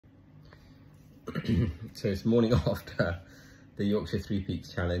So it's morning after the Yorkshire 3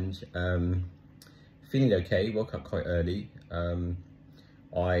 Peaks challenge. Feeling okay, woke up quite early.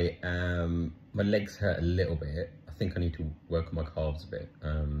 My legs hurt a little bit. I think I need to work on my calves a bit,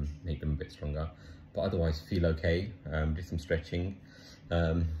 make them a bit stronger. But otherwise feel okay, did some stretching,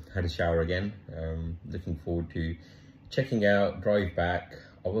 had a shower again. Looking forward to checking out, drive back.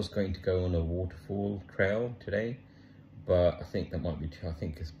 I was going to go on a waterfall trail today, but I think that might be too, I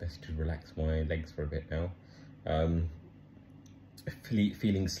think it's best to relax my legs for a bit now.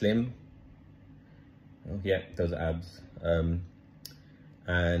 Feeling slim. Oh yeah, those are abs.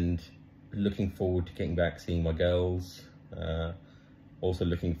 And looking forward to getting back, seeing my girls. Also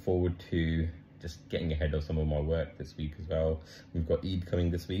looking forward to just getting ahead of some of my work this week as well. We've got Eid coming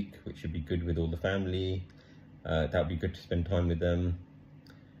this week, which should be good with all the family. That'll be good to spend time with them.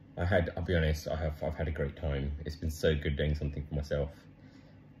 I'll be honest, I've had a great time. It's been so good doing something for myself.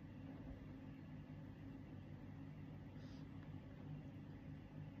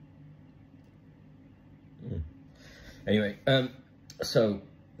 Anyway, so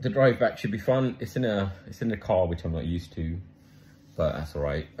the drive back should be fun. It's in a car which I'm not used to, but that's all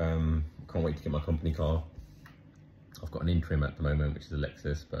right. Can't wait to get my company car. I've got an interim at the moment, which is a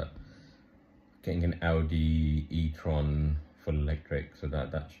Lexus, but getting an Audi e-tron full electric, so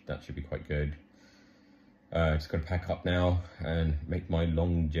that should be quite good. Just got to pack up now and make my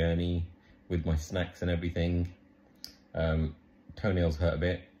long journey with my snacks and everything. Toenails hurt a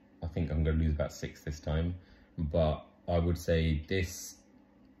bit. I think I'm going to lose about 6 this time, but I would say this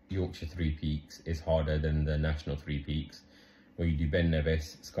Yorkshire 3 Peaks is harder than the national 3 Peaks, where you do Ben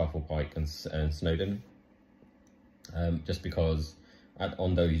Nevis, Scafell Pike and Snowdon. Just because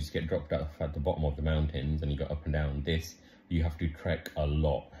on those you just get dropped off at the bottom of the mountains and you go up and down. This, you have to trek a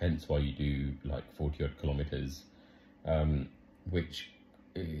lot, hence why you do like 40 odd kilometers, which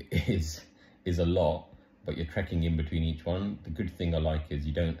is a lot, but you're trekking in between each one. The good thing I like is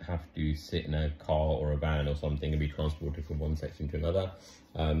you don't have to sit in a car or a van or something and be transported from one section to another,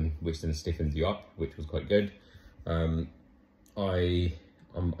 which then stiffens you up, which was quite good. I'm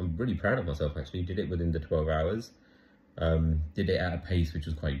really proud of myself actually. Did it within the 12 hours. Did it at a pace which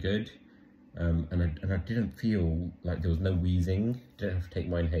was quite good. And I didn't feel like there was no wheezing, didn't have to take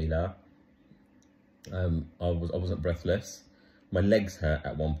my inhaler. I wasn't breathless. My legs hurt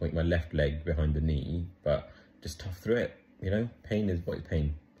at one point, my left leg behind the knee, but just tough through it, you know? Pain is what is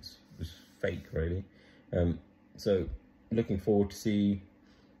pain. It's fake, really. So looking forward to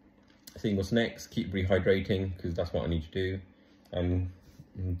seeing what's next, keep rehydrating, because that's what I need to do, and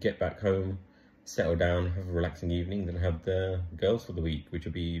get back home, settle down, have a relaxing evening, then have the girls for the week, which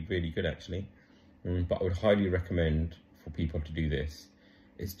will be really good actually. But I would highly recommend for people to do this.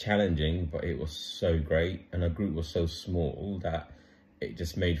 It's challenging, but it was so great, and our group was so small that it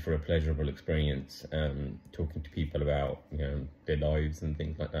just made for a pleasurable experience, talking to people about, you know, their lives and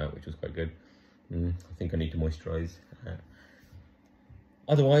things like that, which was quite good. I think I need to moisturize.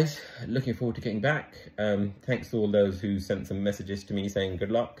 Otherwise, looking forward to getting back. Thanks to all those who sent some messages to me saying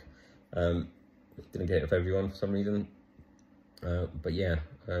good luck. Didn't get it with everyone for some reason, but yeah,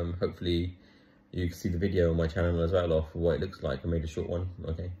 hopefully you can see the video on my channel as well of what it looks like. I made a short one.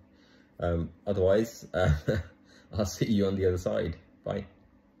 Okay. Otherwise, I'll see you on the other side. Bye.